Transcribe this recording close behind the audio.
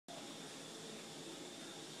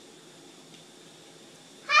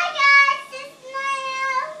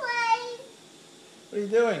are you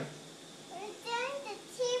doing? We're doing the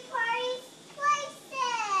tea party's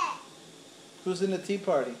playset. Who's in the tea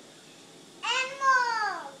party?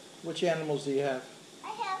 Animals. Which animals do you have? I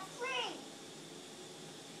have 3.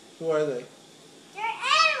 Who are they? They're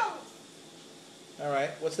animals. All right.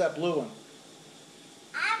 What's that blue one?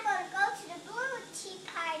 I'm going to go to the blue tea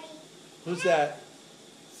party. Who's that?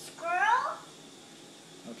 Squirrel.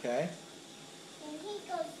 Okay. And he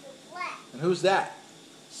goes to black. And who's that?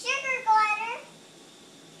 Sugar glider.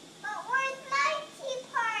 But where's my tea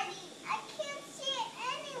party? I can't see it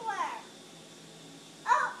anywhere.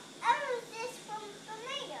 Oh, who's this from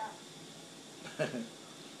tomato?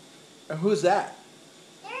 And who's that?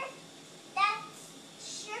 That's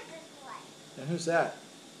sugar glider. And who's that?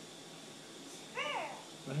 Squirrel.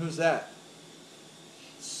 And who's that?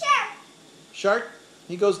 Shark. Shark?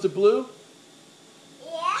 He goes to blue.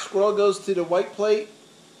 Yeah. Squirrel goes to the white plate.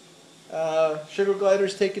 Sugar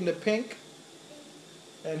glider's taking the pink.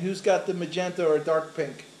 And who's got the magenta or dark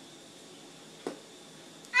pink? We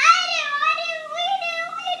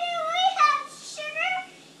have sugar.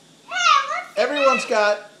 Hey, what's the Everyone's name?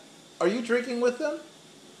 got. Are you drinking with them?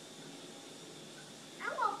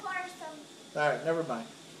 I'm going to pour some, All right, never mind.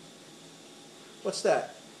 What's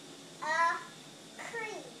that?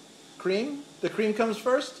 cream. Cream? The cream comes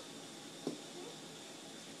first?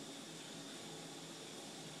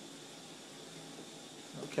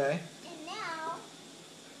 Okay. And now,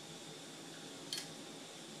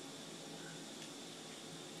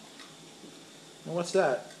 And what's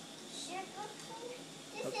that? sugar cream.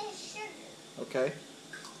 This is sugar. Okay.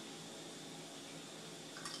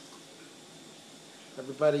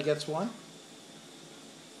 Everybody gets one?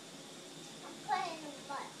 I'm putting a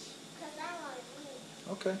bunch because I want to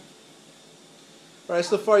eat. Okay. All right,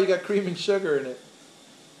 so far you got cream and sugar in it.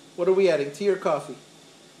 What are we adding, tea or coffee?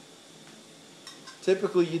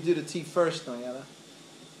 Typically you do the tea first, NyYanna.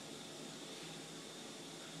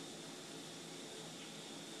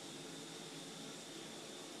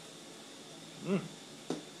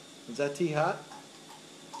 Is that tea hot?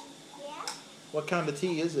 Yeah. What kind of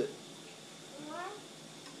tea is it? Warm.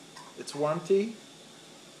 It's warm tea?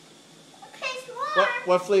 Okay, it's warm.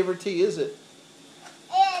 What flavor tea is it?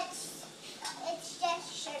 It's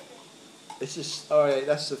just sugar. It's just, all right,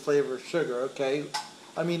 that's the flavor of sugar, okay.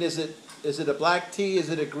 I mean, is it a black tea? Is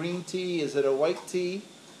it a green tea? Is it a white tea?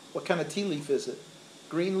 What kind of tea leaf is it?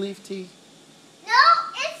 Green leaf tea? No,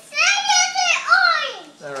 it says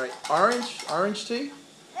it's orange. All right, orange tea?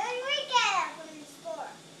 Where did we get it from the store?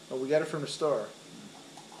 Oh, we got it from the store.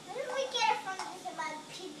 Where did we get it from? This about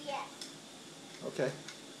PBS. Okay.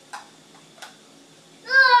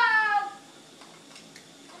 No!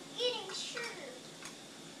 I'm eating sugar.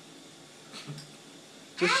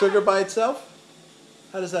 Just sugar by itself?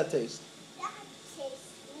 How does that taste? That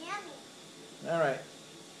tastes yummy. All right.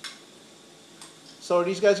 So are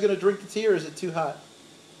these guys going to drink the tea or is it too hot?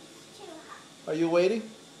 It's too hot. Are you waiting?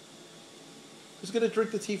 Who's going to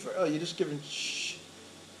drink the tea for? Oh, you're just giving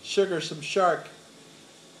sugar some shark.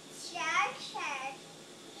 Shark, shark.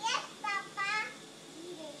 Yes, Papa.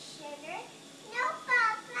 Eating sugar. No,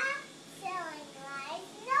 Papa. Selling lies.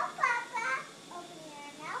 No, Papa. Open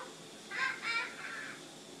your mouth.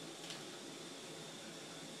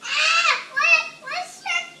 What's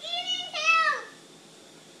Shark eating him?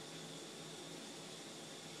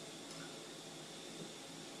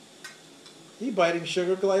 You biting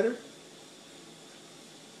sugar glider?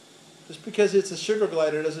 Just because it's a sugar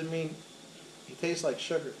glider doesn't mean he tastes like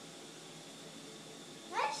sugar.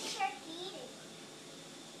 What's Shark eating?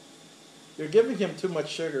 You're giving him too much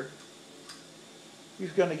sugar.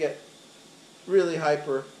 He's going to get really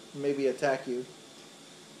hyper, maybe attack you.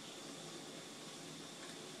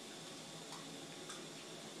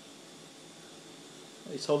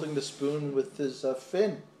 He's holding the spoon with his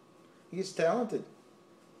fin. He's talented.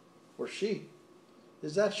 Or she.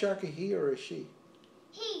 Is that shark a he or a she?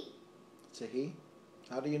 He. It's a he?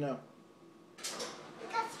 How do you know?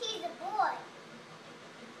 Because he's a boy.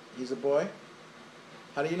 He's a boy?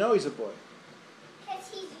 How do you know he's a boy? Because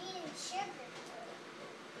he's eating sugar.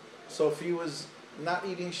 So if he was not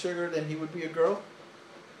eating sugar, then he would be a girl?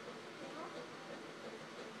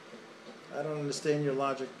 I don't understand your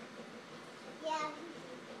logic. Yeah,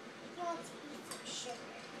 he wants to eat some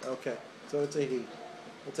sugar. Okay, so it's a he.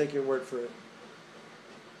 We'll take your word for it.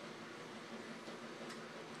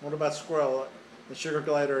 What about squirrel? The sugar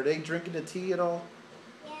glider, are they drinking the tea at all?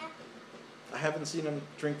 Yeah. I haven't seen them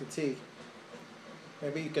drink the tea.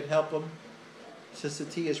 Maybe you can help them, since the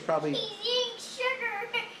tea is probably... He's eating sugar.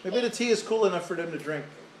 Maybe the tea is cool enough for them to drink.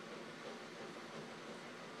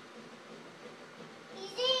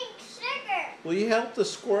 He's eating sugar. Will you help the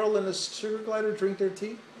squirrel and the sugar glider drink their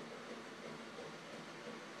tea?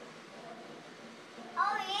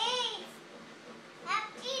 Oh, yes. I'm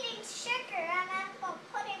eating sugar and I'm going to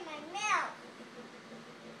put it in my mouth.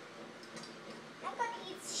 I'm going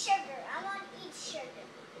to eat sugar. I want to eat sugar.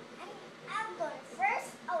 I'm going to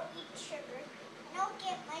first, I'll eat sugar. And I'll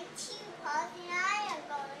get my teapot and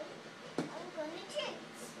I'm going to drink.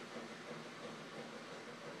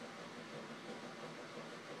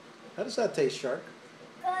 How does that taste, Shark?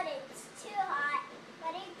 Good, it's too hot,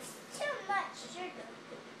 but it's too much sugar.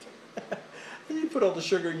 You put all the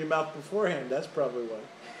sugar in your mouth beforehand. That's probably why.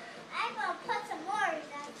 I'm going to put some more than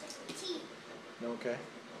just the tea. Okay.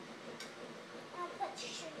 I'll put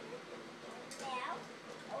sugar in my mouth.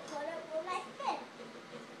 I'll put it with my fin.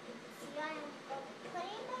 See, I'm going to put it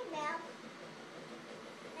in my mouth.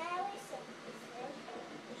 Now listen.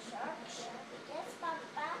 Shark, shark. Yes,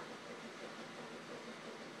 Papa.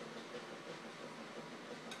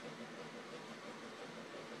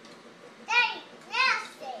 Daddy,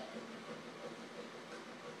 nasty.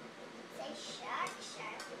 Say shark,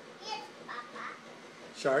 shark. Yes, Papa.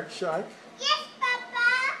 Shark, shark. Yes,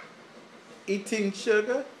 Papa. Eating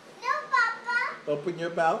sugar. No, Papa. Open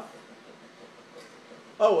your mouth.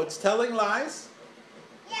 Oh, it's telling lies?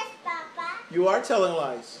 Yes, Papa. You are telling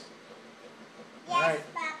lies. Yes, All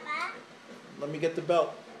right. Papa. Let me get the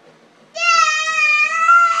belt.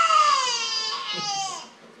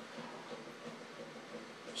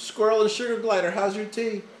 Squirrel and sugar glider, how's your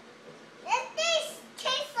tea? They taste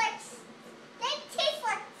like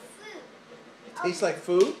food. Tastes like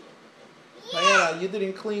food? Yeah. NyYanna, you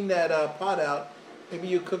didn't clean that pot out. Maybe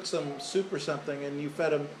you cooked some soup or something and you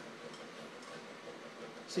fed him.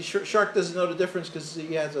 See, Shark doesn't know the difference because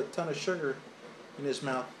he has a ton of sugar in his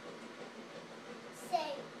mouth.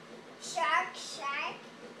 Say shark, shark.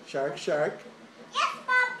 Shark, shark. Yes,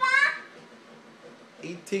 Papa.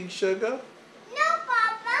 Eating sugar. No,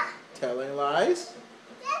 Papa. Telling lies.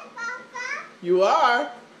 Yes, Papa. You are.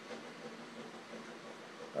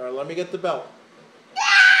 All right, let me get the belt.